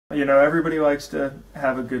You know, everybody likes to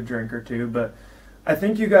have a good drink or two, but I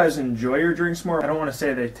think you guys enjoy your drinks more. I don't want to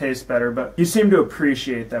say they taste better, but you seem to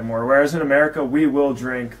appreciate them more. Whereas in America, we will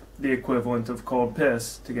drink the equivalent of cold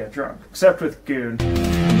piss to get drunk. Except with Goon.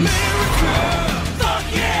 America, fuck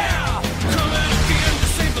yeah! Coming again to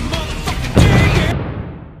save the motherfucking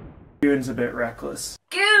day. Goon's a bit reckless.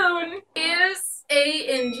 Goon is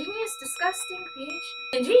a ingenious, disgusting creation.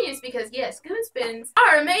 Ingenious because yes, goon spins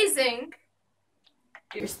are amazing.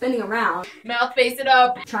 You're spinning around. Mouth face it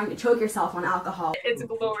up. Trying to choke yourself on alcohol. It's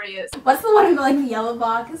glorious. What's the one in like the yellow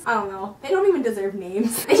box? I don't know. They don't even deserve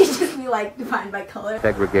names. They should just be like defined by color.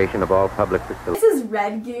 Segregation of all public facilities. This is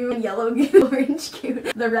red goon, yellow goon, orange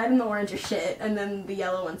goon. The red and the orange are shit, and then the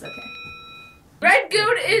yellow one's okay. Red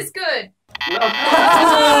goon is good. No.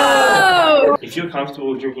 If you're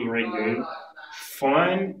comfortable drinking red goon,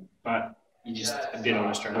 fine, but you're just a bit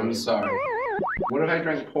on a stretch. I'm sorry. What if I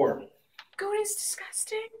drank port? Goon is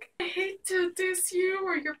disgusting. I hate to diss you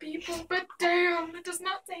or your people, but damn, it does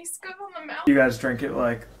not taste good on the mouth. You guys drink it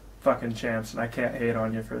like fucking champs, and I can't hate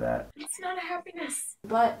on you for that. It's not a happiness.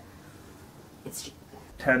 But it's cheap.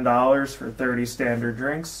 $10 for 30 standard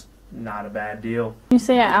drinks, not a bad deal. You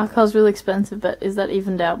say alcohol's really expensive, but is that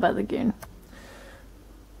evened out by the Goon?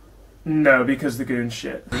 No, because the Goon's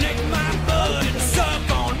shit.